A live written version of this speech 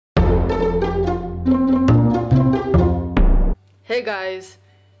Hey guys,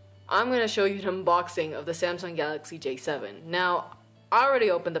 I'm going to show you an unboxing of the Samsung Galaxy J7. Now, I already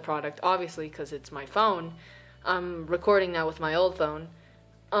opened the product, obviously, because it's my phone. I'm recording now with my old phone.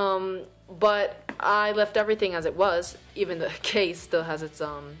 But I left everything as it was, even the case still has its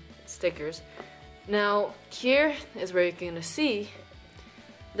stickers. Now, here is where you're going to see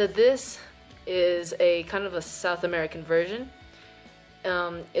that this is a kind of a South American version.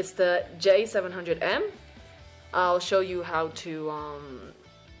 It's the J700M. I'll show you how to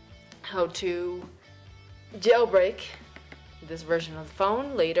jailbreak this version of the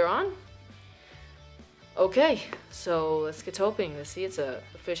phone later on. Okay, so let's get to opening. Let's see, it's an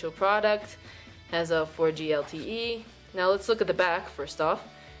official product, has a 4G LTE. Now let's look at the back first off.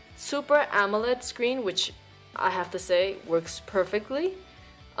 Super AMOLED screen, which I have to say works perfectly.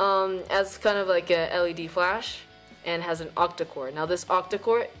 As kind of like a LED flash, and has an octa-core. Now this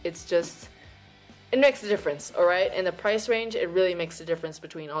octa-core, it makes a difference, alright? In the price range, it really makes a difference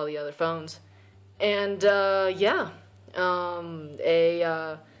between all the other phones. And yeah,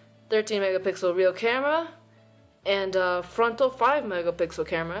 a 13 megapixel real camera and a frontal 5 megapixel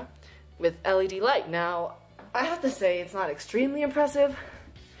camera with LED light. Now, I have to say it's not extremely impressive,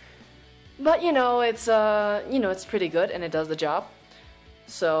 but it's pretty good and it does the job.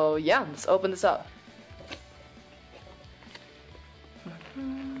 So yeah, let's open this up.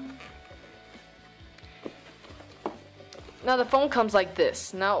 Now the phone comes like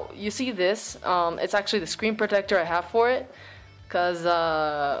this. Now you see this, it's actually the screen protector I have for it, because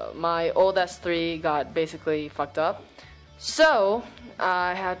my old S3 got basically fucked up. So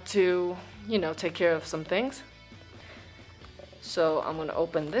I had to, take care of some things. So I'm gonna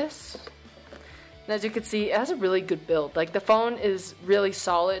open this. And as you can see, it has a really good build. Like, the phone is really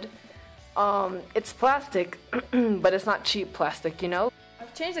solid. It's plastic, but it's not cheap plastic,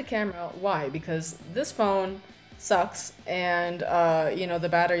 I've changed the camera. Why? Because this phone sucks, and the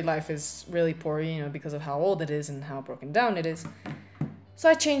battery life is really poor, because of how old it is and how broken down it is. So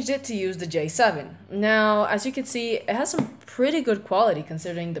I changed it to use the J7. Now, as you can see, it has some pretty good quality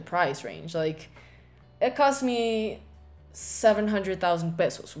considering the price range. Like, it cost me 700,000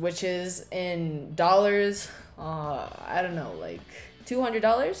 pesos, which is in dollars, I don't know, like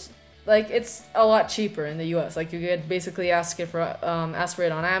 $200. Like, it's a lot cheaper in the US. Like, you could basically ask for it on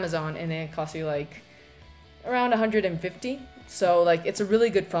Amazon, and it costs you like around 150. So like, it's a really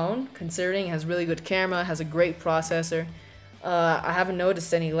good phone considering it has really good camera, has a great processor. I haven't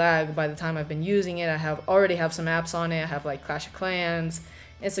noticed any lag by the time I've been using it. I already have some apps on it. I have like Clash of Clans,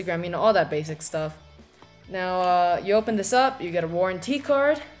 Instagram, all that basic stuff. Now you open this up, you get a warranty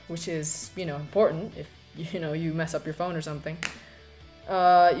card, which is important if you mess up your phone or something.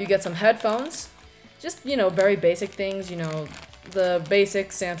 You get some headphones, just very basic things, the basic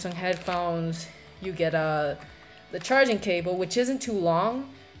Samsung headphones. You get the charging cable, which isn't too long.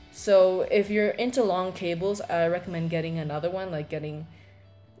 So if you're into long cables, I recommend getting another one, like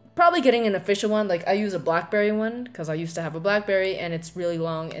probably getting an official one. Like, I use a BlackBerry one because I used to have a BlackBerry, and it's really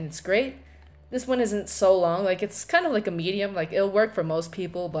long and it's great. This one isn't so long. Like, it's kind of like a medium. Like, it'll work for most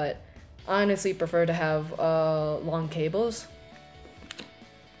people, but I honestly prefer to have long cables.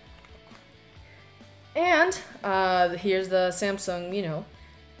 And here's the Samsung,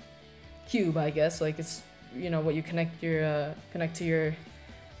 cube, I guess. Like, it's what you connect to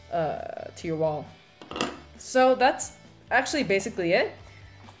your wall. So that's actually basically it.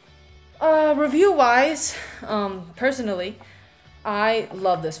 Review wise, personally, I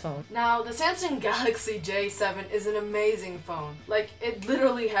love this phone. Now, the Samsung Galaxy J7 is an amazing phone. Like, it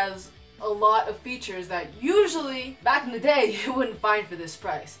literally has a lot of features that usually, back in the day, you wouldn't find for this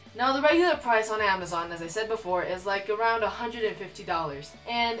price. Now, the regular price on Amazon, as I said before, is like around $150.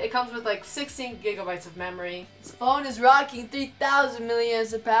 And it comes with like 16 gigabytes of memory. This phone is rocking 3,000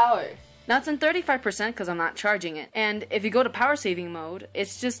 milliamps of power. Now, it's in 35% because I'm not charging it. And if you go to power saving mode,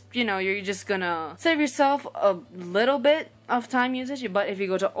 it's just, you're just gonna save yourself a little bit of time usage. But if you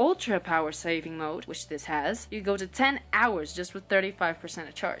go to ultra power saving mode, which this has, you go to 10 hours just with 35%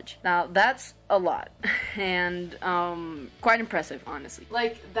 of charge. Now, that's a lot. And quite impressive, honestly.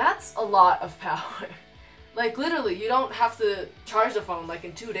 Like, that's a lot of power. Like, literally, you don't have to charge the phone like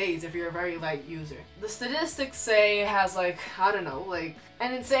in 2 days if you're a very light user. The statistics say it has like, I don't know, like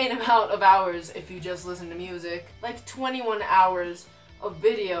an insane amount of hours if you just listen to music. Like 21 hours of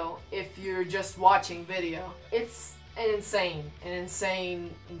video if you're just watching video. It's an insane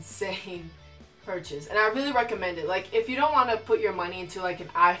purchase. And I really recommend it. Like, if you don't want to put your money into like an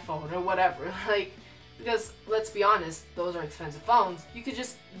iPhone or whatever, like, because let's be honest, those are expensive phones. You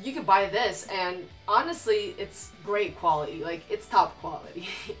could buy this, and honestly, it's great quality. Like, it's top quality.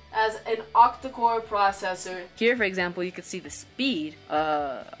 has an octa-core processor. Here, for example, you can see the speed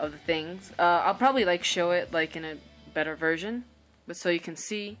of the things. I'll probably like show it like in a better version, but so you can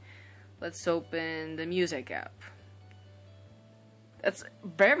see. Let's open the music app. That's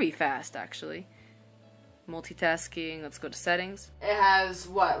very fast, actually. Multitasking. Let's go to settings. It has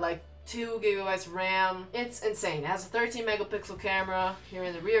what, like 2 gigabytes RAM. It's insane. It has a 13 megapixel camera here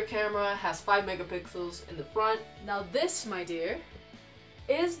in the rear camera. It has 5 megapixels in the front. Now this, my dear,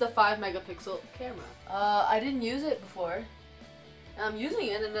 is the 5 megapixel camera. I didn't use it before. I'm using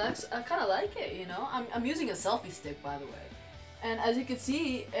it and I kind of like it, you know. I'm using a selfie stick, by the way. And as you can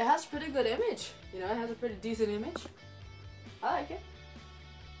see, it has pretty good image. You know, it has a pretty decent image. I like it.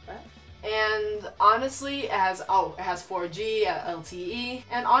 Right. And honestly, it has 4G, LTE,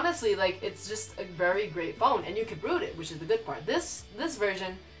 and honestly, like, it's just a very great phone, and you can root it, which is the good part. This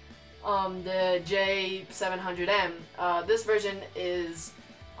version, the J700M, this version is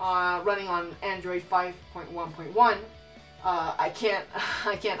running on Android 5.1.1. I can't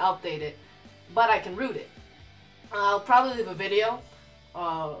update it, but I can root it. I'll probably leave a video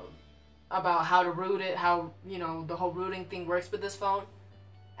about how to root it, how, you know, the whole rooting thing works with this phone.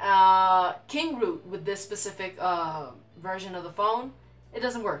 King root with this specific version of the phone, it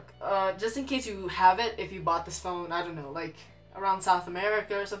doesn't work. Just in case you have it, if you bought this phone, I don't know, like around South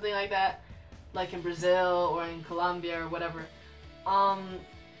America or something like that, like in Brazil or in Colombia or whatever,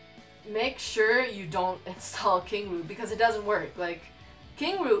 make sure you don't install King root because it doesn't work. Like,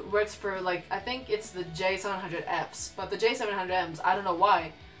 King root works for, like, I think it's the J700Fs, but the J700Ms, I don't know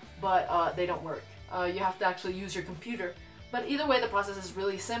why, but they don't work. You have to actually use your computer. But either way, the process is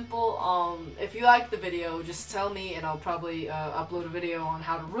really simple. If you like the video, just tell me and I'll probably upload a video on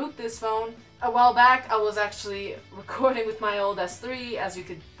how to root this phone. A while back, I was actually recording with my old S3, as you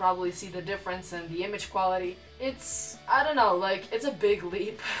could probably see the difference in the image quality. It's, I don't know, like, it's a big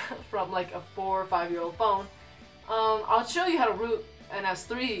leap from like a 4 or 5-year-old phone. I'll show you how to root an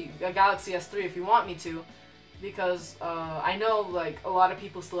S3, a Galaxy S3 if you want me to, because I know like a lot of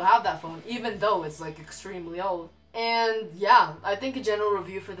people still have that phone, even though it's like extremely old. And yeah, I think a general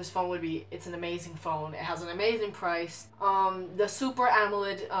review for this phone would be, it's an amazing phone. It has an amazing price. The Super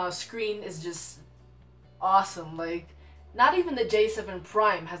AMOLED screen is just awesome. Like, not even the J7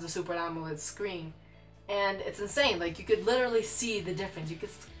 Prime has a Super AMOLED screen. And it's insane. Like, you could literally see the difference. You could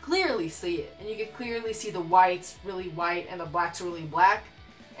clearly see it. And you could clearly see the whites really white and the blacks really black.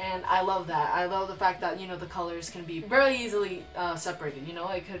 And I love that. I love the fact that, you know, the colors can be very easily separated, you know,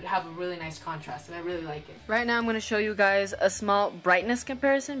 it could have a really nice contrast, and I really like it. Right now I'm going to show you guys a small brightness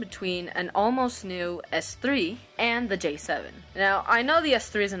comparison between an almost new S3 and the J7. Now, I know the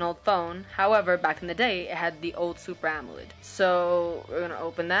S3 is an old phone, however, back in the day, it had the old Super AMOLED. So, we're going to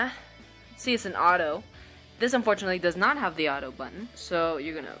open that. See, it's an auto. This, unfortunately, does not have the auto button, so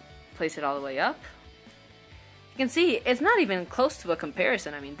you're going to place it all the way up. You can see, it's not even close to a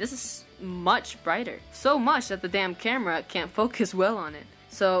comparison. I mean, this is much brighter. So much that the damn camera can't focus well on it.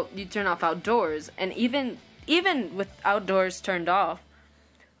 So, you turn off outdoors, and even with outdoors turned off,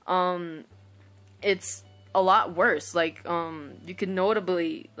 it's a lot worse. Like, you can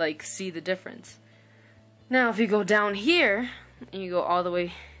notably, like, see the difference. Now, if you go down here, and you go all the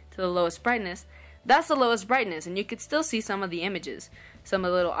way to the lowest brightness, that's the lowest brightness, and you could still see some of the images, some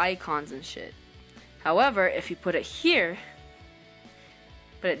of the little icons and shit. However, if you put it here,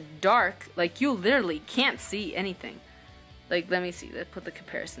 put it dark, like, you literally can't see anything. Like, let me see, let's put the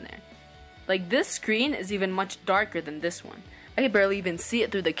comparison there. Like, this screen is even much darker than this one. I can barely even see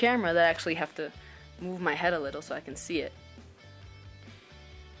it through the camera, that I actually have to move my head a little so I can see it.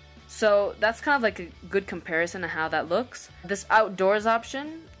 So, that's kind of like a good comparison of how that looks. This outdoors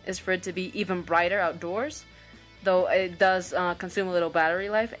option is for it to be even brighter outdoors. Though it does consume a little battery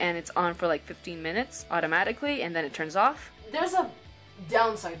life, and it's on for like 15 minutes automatically, and then it turns off. There's a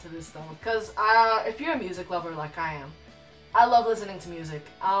downside to this though, because if you're a music lover like I am, I love listening to music.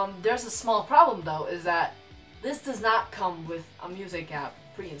 There's a small problem though, is that this does not come with a music app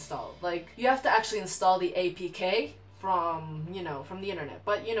pre-installed. Like, you have to actually install the APK from, you know, from the internet.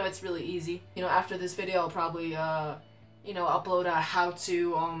 But, you know, it's really easy. You know, after this video, I'll probably, you know, upload a how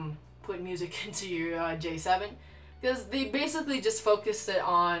to put music into your J7. Because they basically just focused it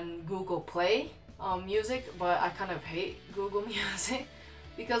on Google Play Music, but I kind of hate Google Music.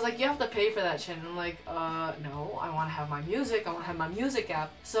 Because, like, you have to pay for that shit, and I'm like, no, I want to have my music, I want to have my music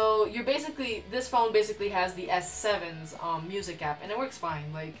app. So, you're basically, this phone basically has the S7's music app, and it works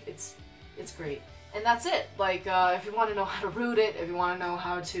fine. Like, it's great. And that's it. Like, if you want to know how to root it, if you want to know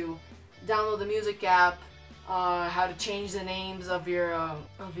how to download the music app, how to change the names of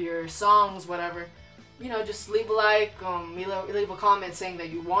your songs, whatever, you know, just leave a like, leave a comment saying that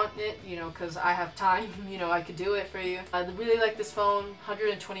you want it, you know, because I have time, you know, I could do it for you. I really like this phone.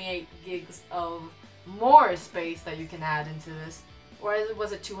 128 gigs of more space that you can add into this. Or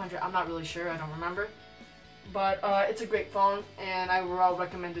was it 200? I'm not really sure, I don't remember. But it's a great phone, and I will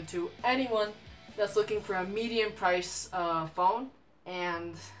recommend it to anyone that's looking for a medium price phone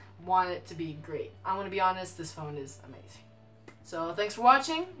and want it to be great. I'm going to be honest, this phone is amazing. So thanks for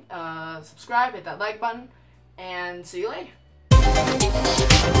watching, subscribe, hit that like button, and see you later.